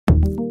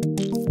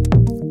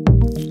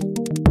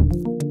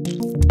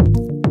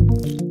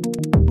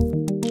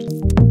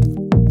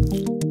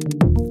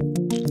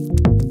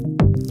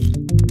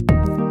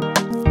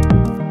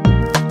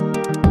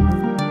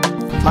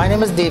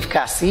name is Dave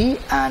Cassie,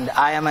 and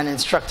I am an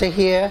instructor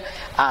here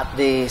at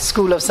the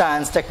School of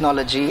Science,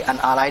 Technology and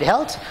Allied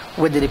Health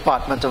with the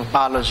Department of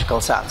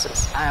Biological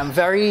Sciences. I am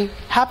very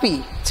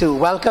happy to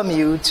welcome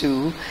you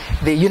to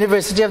the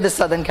University of the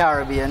Southern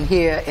Caribbean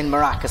here in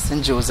Maracas,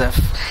 St. Joseph.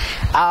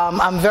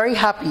 I'm very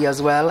happy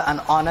as well and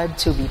honored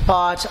to be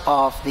part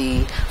of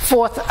the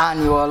 4th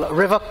annual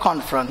River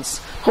Conference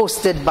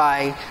hosted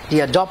by the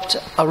Adopt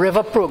a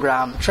River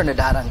program,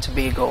 Trinidad and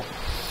Tobago.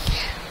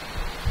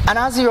 And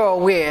as you're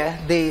aware,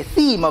 the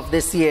theme of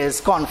this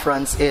year's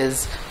conference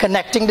is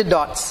Connecting the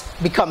Dots,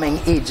 Becoming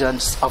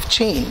Agents of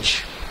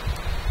Change.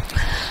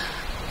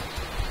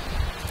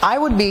 I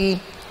would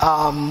be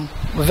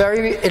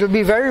it'll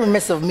be very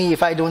remiss of me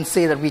if I don't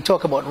say that we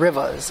talk about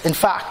rivers. In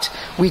fact,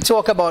 we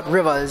talk about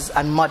rivers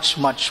and much,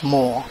 much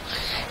more.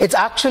 It's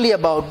actually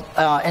about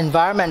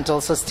environmental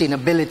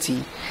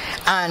sustainability.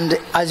 And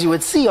as you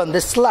would see on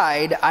this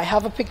slide, I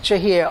have a picture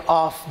here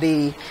of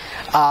a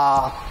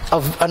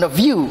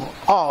view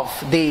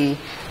of the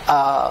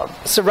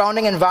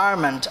surrounding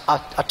environment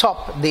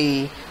atop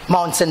the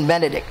Mount St.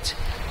 Benedict.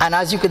 And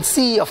as you can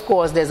see, of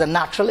course, there's a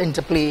natural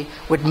interplay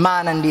with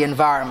man and the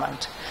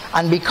environment.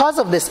 And because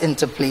of this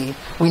interplay,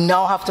 we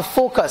now have to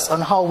focus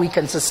on how we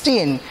can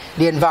sustain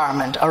the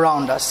environment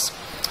around us.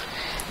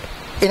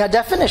 In a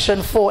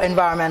definition for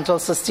environmental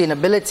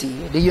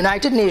sustainability, the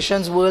United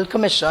Nations World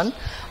Commission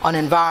on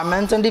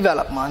Environment and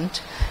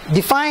Development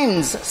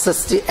defines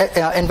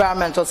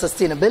environmental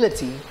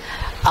sustainability.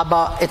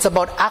 It's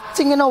about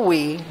acting in a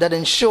way that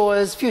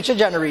ensures future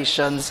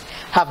generations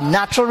have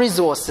natural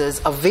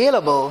resources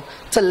available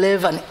to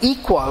live an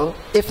equal,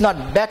 if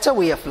not better,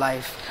 way of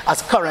life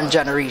as current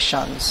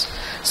generations.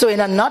 So in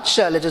a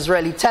nutshell, it is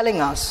really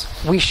telling us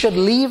we should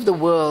leave the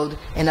world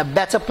in a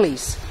better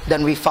place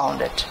than we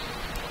found it.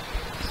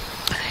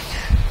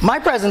 My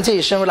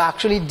presentation will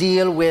actually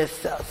deal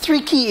with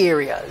 3 key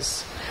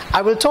areas.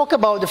 I will talk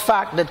about the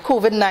fact that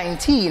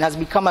COVID-19 has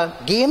become a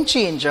game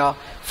changer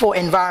for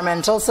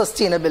environmental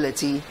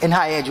sustainability in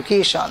higher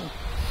education.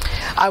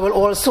 I will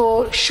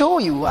also show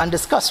you and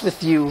discuss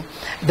with you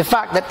the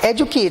fact that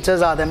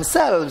educators are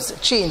themselves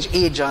change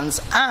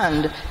agents,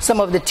 and some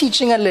of the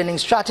teaching and learning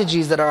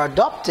strategies that are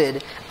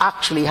adopted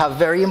actually have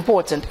very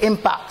important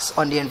impacts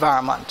on the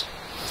environment.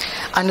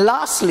 And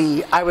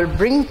lastly, I will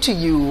bring to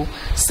you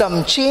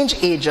some change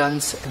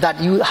agents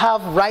that you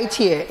have right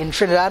here in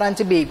Trinidad and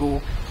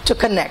Tobago to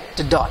connect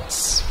the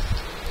dots.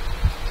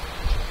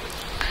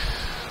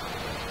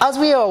 As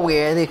we are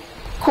aware, the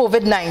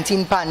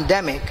COVID-19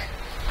 pandemic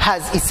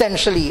has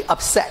essentially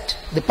upset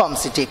the pump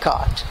city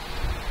cart.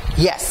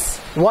 Yes,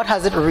 what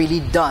has it really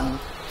done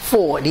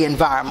for the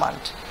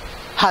environment?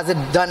 Has it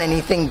done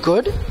anything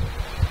good?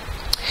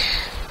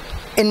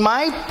 In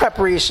my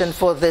preparation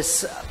for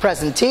this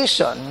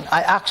presentation,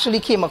 I actually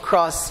came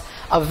across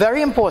a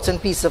very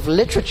important piece of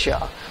literature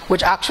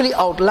which actually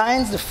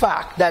outlines the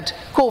fact that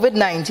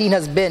COVID-19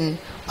 has been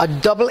a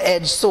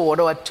double-edged sword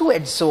or a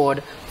two-edged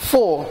sword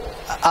for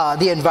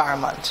the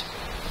environment.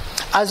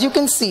 As you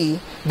can see,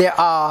 there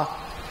are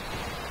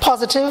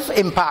positive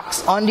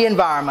impacts on the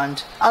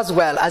environment as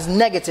well as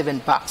negative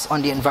impacts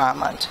on the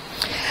environment.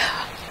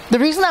 The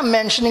reason I'm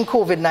mentioning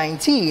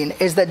COVID-19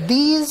 is that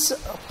these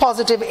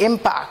positive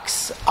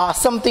impacts are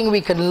something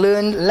we can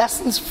learn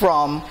lessons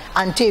from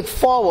and take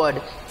forward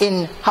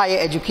in higher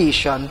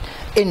education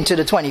into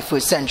the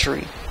 21st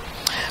century.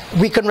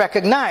 We can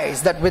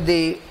recognize that with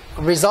the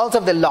result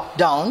of the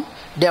lockdown,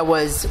 there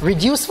was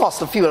reduced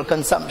fossil fuel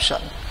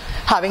consumption.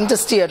 Having to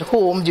stay at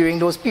home during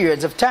those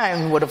periods of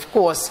time would, of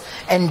course,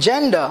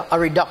 engender a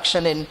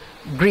reduction in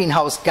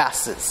greenhouse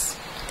gases,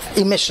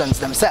 emissions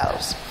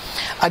themselves.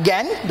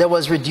 Again, there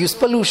was reduced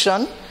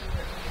pollution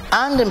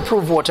and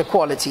improved water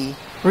quality,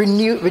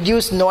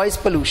 reduced noise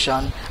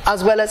pollution,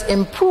 as well as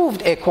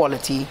improved air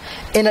quality.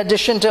 In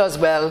addition to as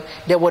well,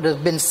 there would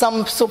have been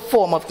some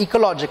form of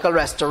ecological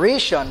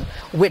restoration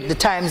with the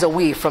times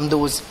away from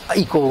those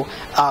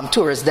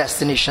tourist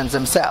destinations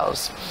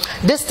themselves.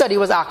 This study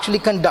was actually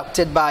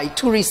conducted by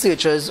 2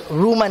 researchers,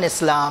 Room and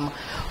Islam,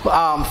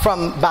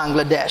 from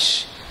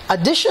Bangladesh.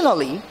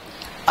 Additionally,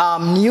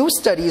 new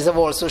studies have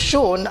also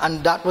shown,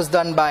 and that was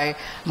done by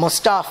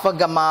Mustafa,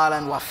 Gamal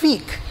and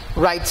Wafiq,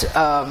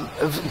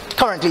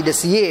 currently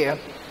this year,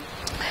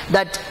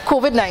 that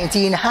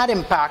COVID-19 had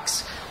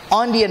impacts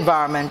on the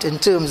environment in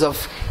terms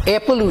of air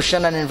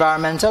pollution and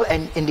environmental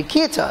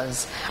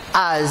indicators,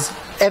 as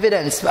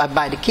evidenced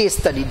by the case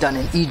study done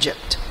in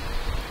Egypt.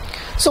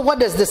 So what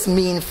does this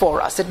mean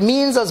for us? It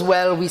means as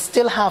well we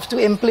still have to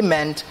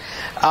implement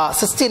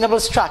sustainable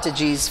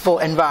strategies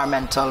for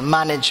environmental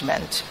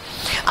management.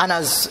 And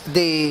as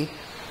the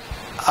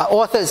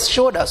authors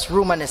showed us,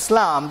 Room and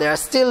Islam, there's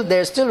still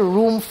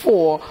room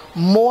for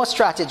more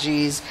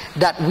strategies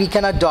that we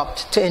can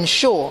adopt to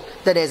ensure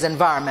that there's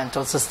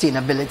environmental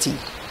sustainability.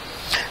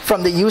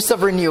 From the use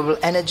of renewable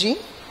energy,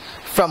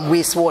 from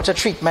wastewater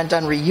treatment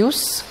and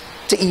reuse,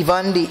 to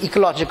even the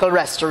ecological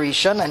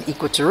restoration and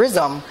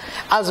ecotourism,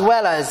 as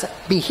well as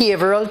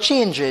behavioral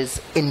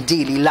changes in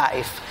daily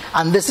life.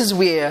 And this is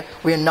where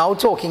we're now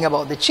talking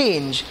about the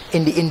change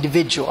in the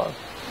individual.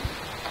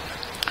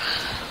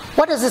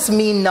 What does this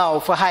mean now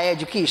for higher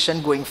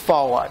education going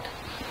forward?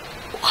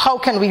 How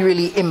can we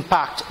really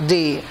impact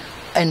the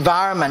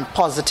environment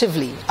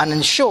positively and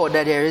ensure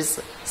that there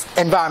is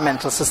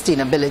environmental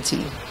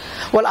sustainability?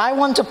 Well, I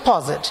want to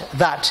posit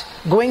that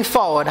going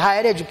forward,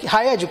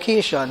 higher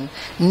education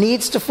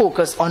needs to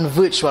focus on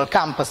virtual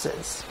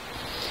campuses.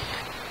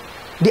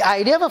 The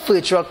idea of a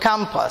virtual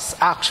campus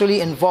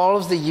actually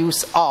involves the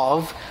use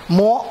of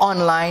more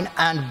online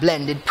and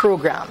blended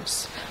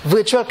programs.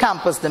 Virtual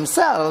campuses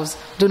themselves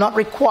do not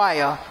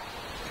require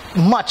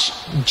much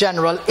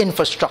general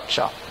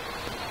infrastructure.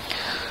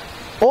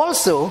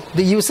 Also,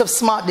 the use of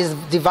smart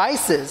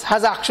devices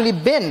has actually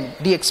been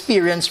the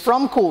experience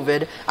from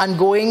COVID, and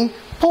going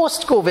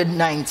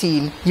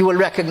post-COVID-19, you will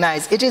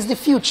recognize it is the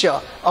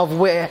future of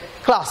where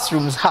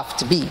classrooms have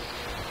to be.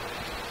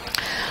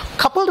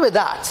 Coupled with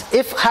that,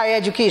 if higher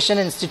education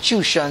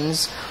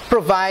institutions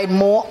provide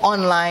more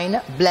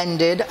online,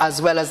 blended,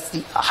 as well as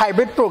the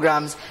hybrid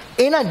programs,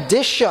 in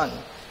addition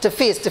to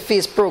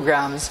face-to-face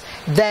programs,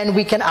 then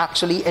we can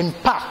actually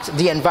impact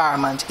the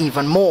environment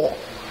even more.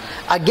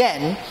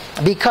 Again,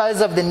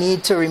 because of the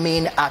need to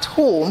remain at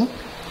home,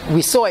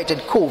 we saw it in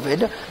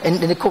COVID,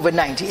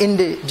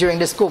 during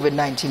this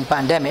COVID-19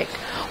 pandemic.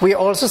 We are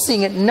also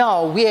seeing it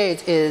now where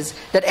it is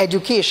that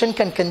education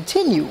can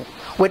continue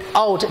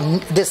without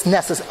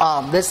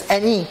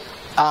any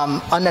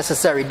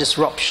unnecessary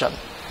disruption.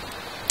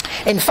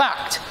 In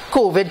fact,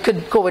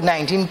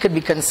 COVID-19 could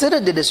be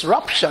considered the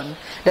disruption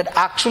that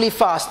actually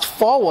fast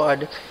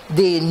forward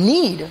the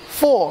need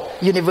for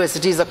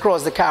universities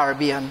across the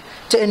Caribbean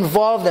to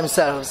involve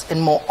themselves in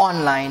more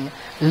online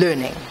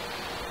learning.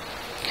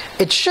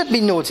 It should be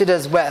noted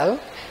as well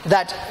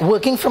that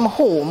working from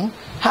home,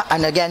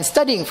 and again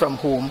studying from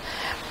home,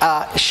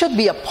 should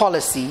be a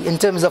policy in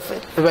terms of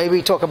where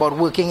we talk about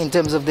working in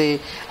terms of the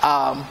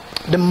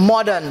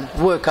modern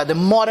worker, the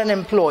modern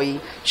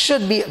employee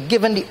should be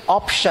given the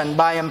option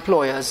by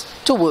employers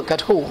to work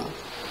at home.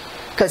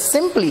 Because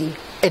simply,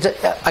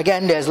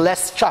 again, there's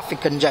less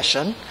traffic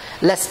congestion,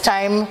 less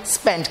time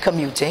spent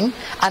commuting,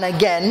 and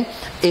again,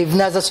 even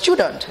as a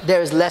student,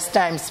 there is less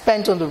time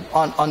spent on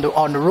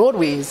the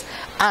roadways,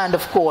 and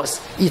of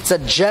course, it's a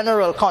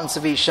general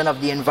conservation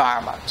of the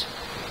environment.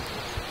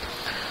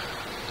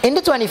 In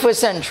the 21st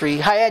century,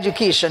 higher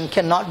education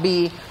cannot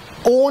be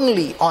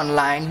only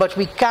online, but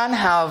we can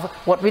have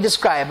what we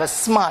describe as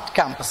smart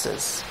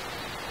campuses.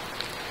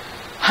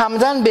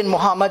 Hamdan bin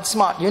Mohammed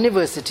Smart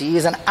University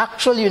is an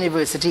actual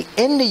university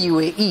in the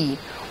UAE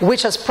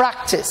which has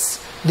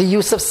practiced the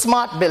use of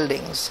smart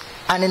buildings,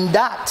 and in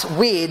that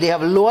way they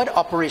have lowered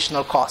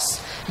operational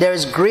costs. There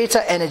is greater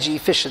energy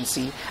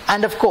efficiency,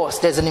 and of course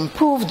there's an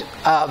improved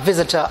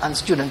visitor and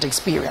student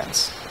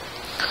experience.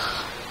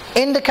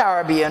 In the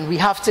Caribbean, we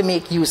have to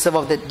make use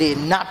of the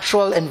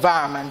natural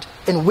environment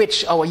in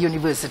which our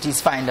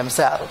universities find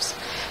themselves.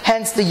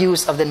 Hence the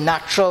use of the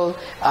natural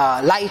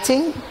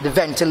lighting, the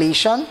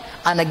ventilation,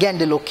 and again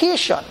the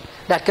location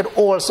that could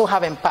also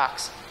have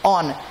impacts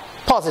on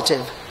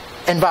positive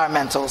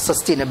environmental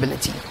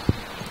sustainability.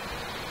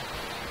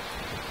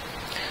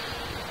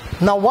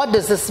 Now, what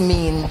does this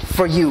mean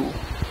for you?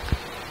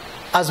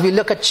 As we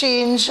look at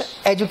change,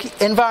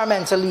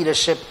 environmental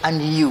leadership,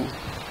 and you.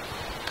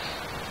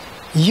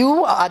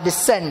 You are at the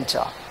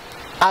center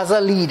as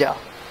a leader.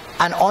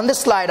 And on the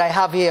slide I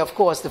have here, of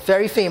course, the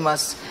very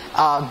famous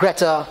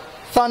Greta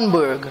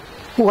Thunberg,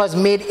 who has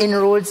made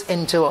inroads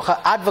into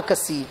her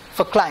advocacy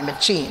for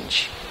climate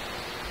change.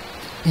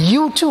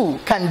 You too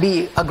can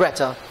be a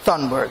Greta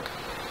Thunberg.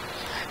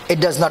 It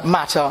does not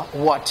matter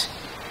what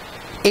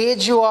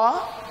age you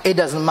are, it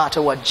doesn't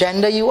matter what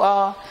gender you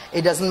are,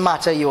 it doesn't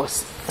matter your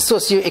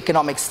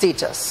socioeconomic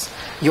status.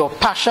 Your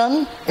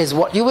passion is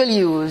what you will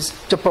use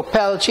to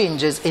propel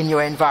changes in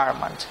your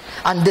environment.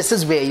 And this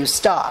is where you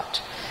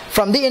start.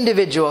 From the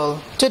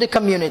individual, to the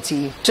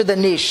community, to the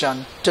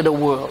nation, to the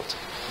world.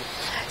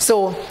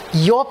 So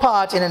your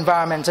part in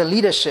environmental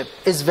leadership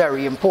is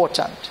very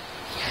important.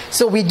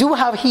 So we do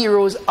have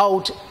heroes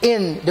out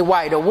in the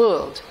wider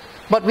world,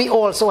 but we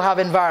also have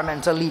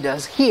environmental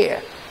leaders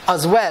here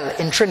as well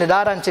in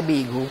Trinidad and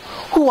Tobago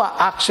who are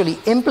actually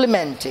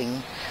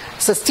implementing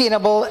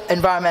sustainable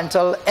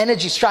environmental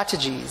energy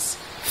strategies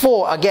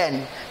for,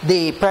 again,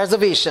 the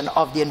preservation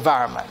of the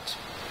environment.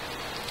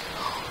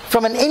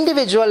 From an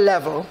individual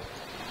level,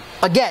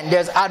 again,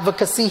 there's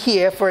advocacy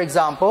here. For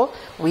example,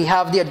 we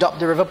have the Adopt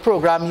the River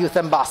Program Youth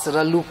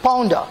Ambassador Luke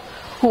Pounder,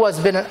 who has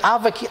been an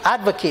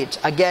advocate,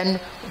 again,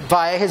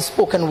 via his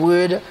spoken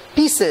word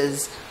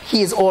pieces.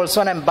 He is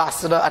also an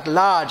ambassador at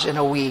large, in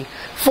a way,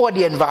 for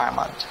the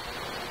environment.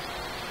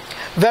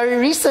 Very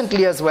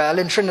recently as well,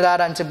 in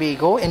Trinidad and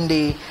Tobago, in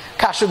the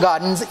Cashew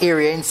Gardens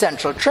area in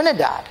central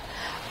Trinidad,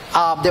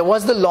 there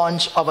was the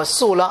launch of a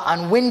solar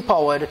and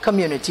wind-powered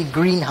community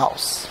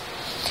greenhouse.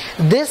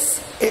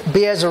 This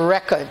bears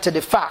record to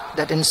the fact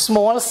that in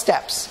small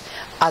steps,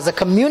 as a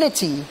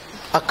community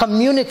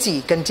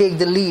can take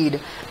the lead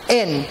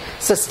in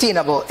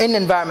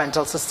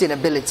environmental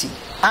sustainability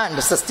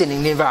and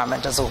sustaining the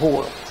environment as a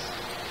whole.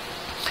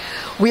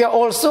 We are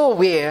also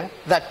aware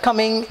that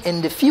coming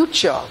in the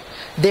future,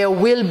 there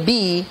will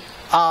be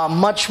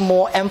much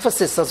more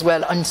emphasis as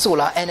well on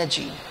solar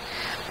energy.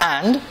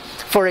 And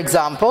for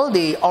example,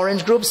 the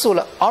Orange Grove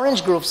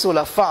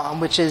Solar Farm,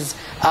 which is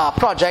a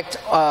project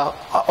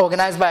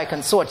organized by a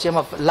consortium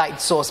of Light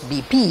Source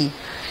BP,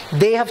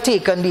 they have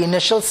taken the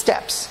initial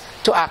steps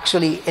to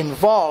actually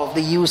involve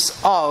the use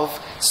of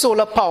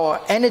solar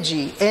power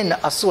energy in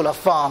a solar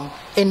farm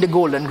in the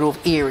Golden Grove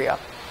area.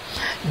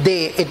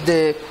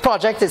 The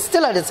project is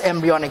still at its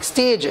embryonic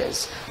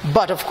stages,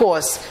 but of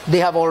course they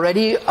have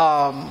already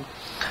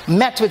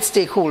met with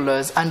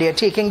stakeholders, and they are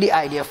taking the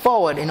idea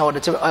forward in order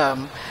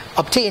to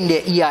obtain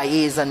their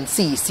EIAs and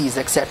CECs,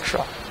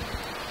 etc.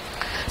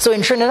 So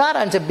in Trinidad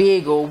and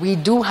Tobago, we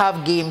do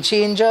have game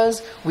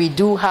changers, we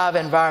do have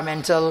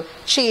environmental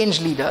change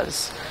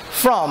leaders,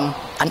 from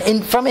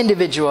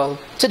individual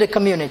to the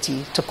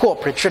community to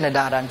corporate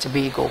Trinidad and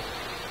Tobago.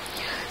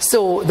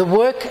 So the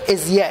work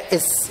is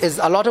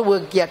a lot of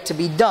work yet to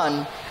be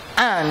done,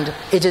 and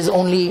it is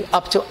only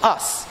up to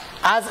us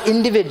as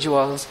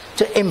individuals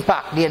to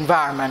impact the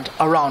environment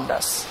around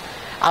us.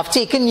 I've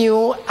taken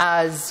you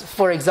as,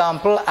 for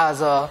example,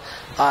 as a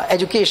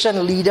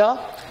education leader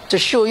to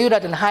show you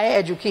that in higher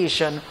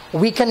education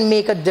we can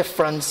make a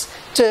difference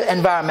to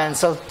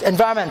environmental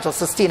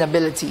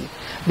sustainability,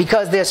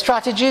 because there are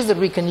strategies that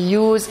we can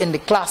use in the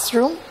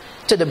classroom,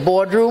 to the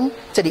boardroom,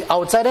 to the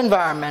outside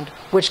environment,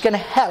 which can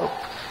help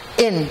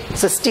in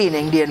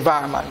sustaining the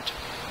environment.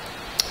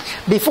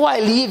 Before I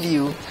leave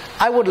you,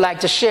 I would like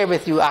to share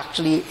with you,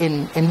 actually,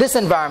 in this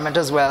environment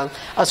as well,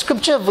 a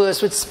scripture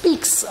verse which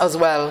speaks as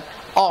well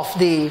of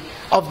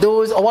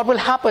those, or what will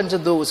happen to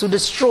those who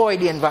destroy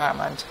the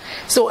environment.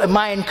 So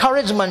my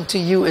encouragement to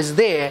you is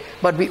there,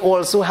 but we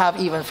also have,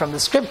 even from the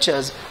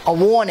scriptures, a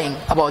warning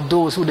about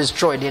those who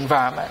destroy the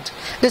environment.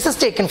 This is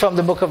taken from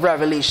the book of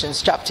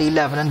Revelations, chapter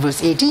 11 and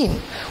verse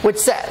 18, which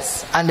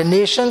says, "And the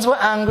nations were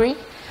angry,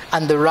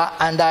 and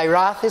thy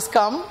wrath is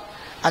come,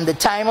 and the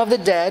time of the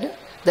dead,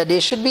 that they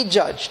should be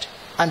judged,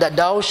 and that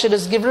thou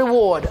shouldest give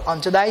reward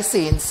unto thy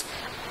saints,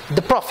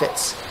 the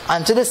prophets,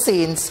 unto the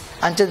saints,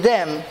 and to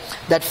them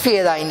that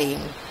fear thy name,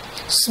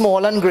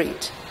 small and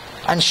great,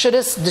 and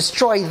shouldest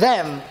destroy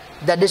them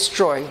that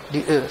destroy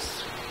the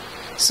earth."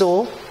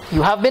 So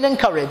you have been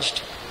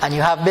encouraged, and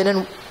you have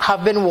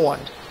been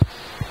warned.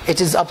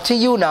 It is up to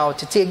you now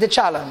to take the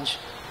challenge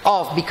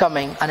of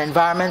becoming an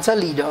environmental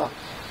leader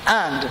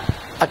and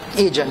an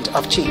agent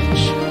of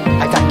change.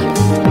 I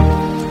thank you.